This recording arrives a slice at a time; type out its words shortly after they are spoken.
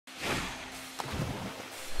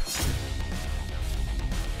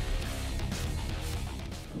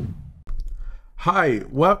Hi,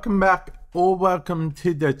 welcome back or welcome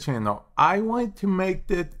to the channel. I want to make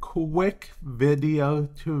this quick video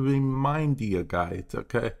to remind you guys,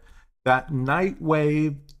 okay, that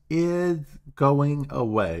Nightwave is going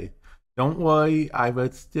away. Don't worry, I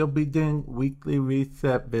will still be doing weekly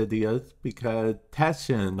reset videos because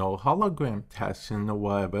testing or hologram testing or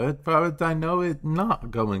whatever, as far as I know, it's not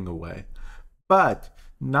going away. But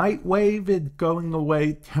Nightwave is going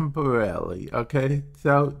away temporarily, okay?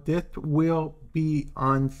 So this will be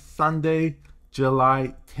on Sunday,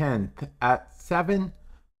 July 10th at 7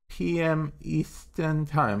 p.m. Eastern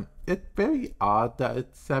Time. It's very odd that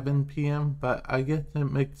it's 7 p.m., but I guess it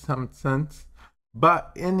makes some sense.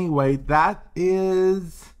 But anyway, that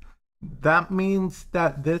means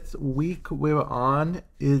that this week we're on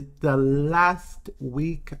is the last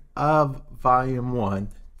week of Volume 1.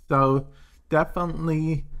 So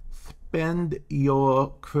definitely spend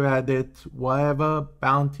your credits, whatever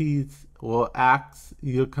bounties or acts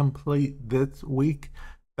you complete this week.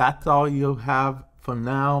 That's all you have for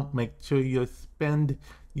now. Make sure you spend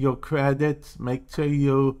your credits. Make sure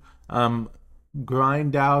you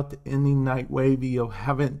grind out any Nightwave you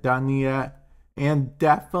haven't done yet. And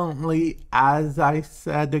definitely, as I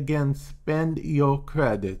said again, spend your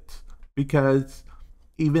credits, because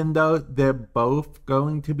even though they're both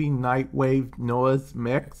going to be Nightwave Nora's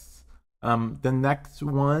mix, the next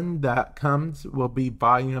one that comes will be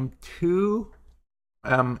Volume 2,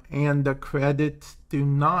 and the credits do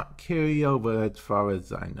not carry over as far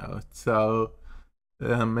as I know. So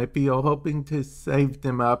if you're hoping to save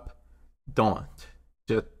them up,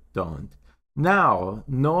 just don't. Now,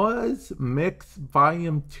 Nora's Mix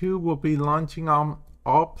Volume 2 will be launching on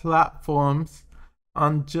all platforms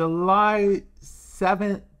on July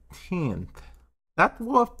 17th. That's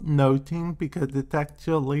worth noting because it's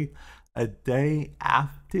actually a day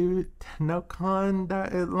after TennoCon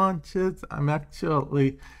that it launches. I'm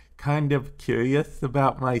actually kind of curious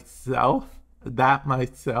about myself.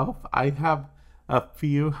 I have a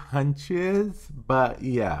few hunches, but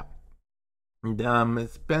yeah.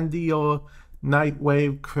 Spend your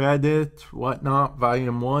Nightwave credits, whatnot.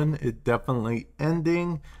 Volume 1 is definitely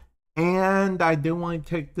ending. And I do want to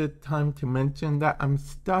take the time to mention that I'm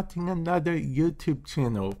starting another YouTube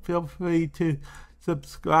channel. Feel free to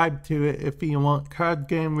subscribe to it if you want card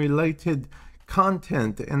game related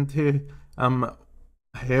content, and to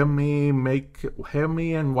hear me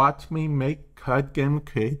and watch me make card game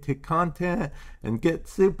creative content and get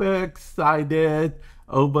super excited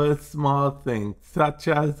over small things such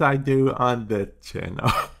as I do on this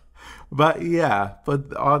channel. But yeah, for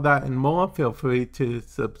all that and more, feel free to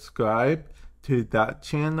subscribe to that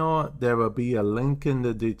channel. There will be a link in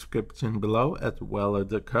the description below, as well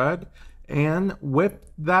as a card. And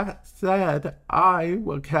with that said, I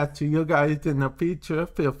will catch you guys in the future.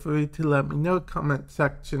 Feel free to let me know, comment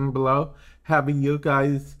section below. Have you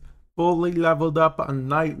guys fully leveled up on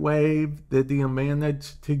Nightwave? Did you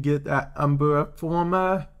manage to get that Umbra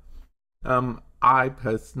former? I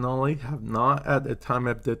personally have not at the time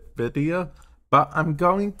of this video, but I'm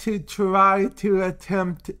going to try to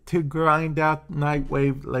attempt to grind out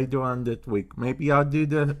Nightwave later on this week. Maybe I'll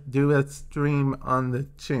do a stream on the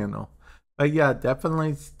channel. But yeah,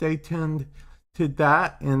 definitely stay tuned to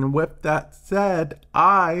that. And with that said,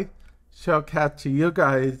 I shall catch you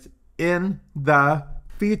guys in the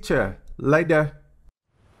future. Later.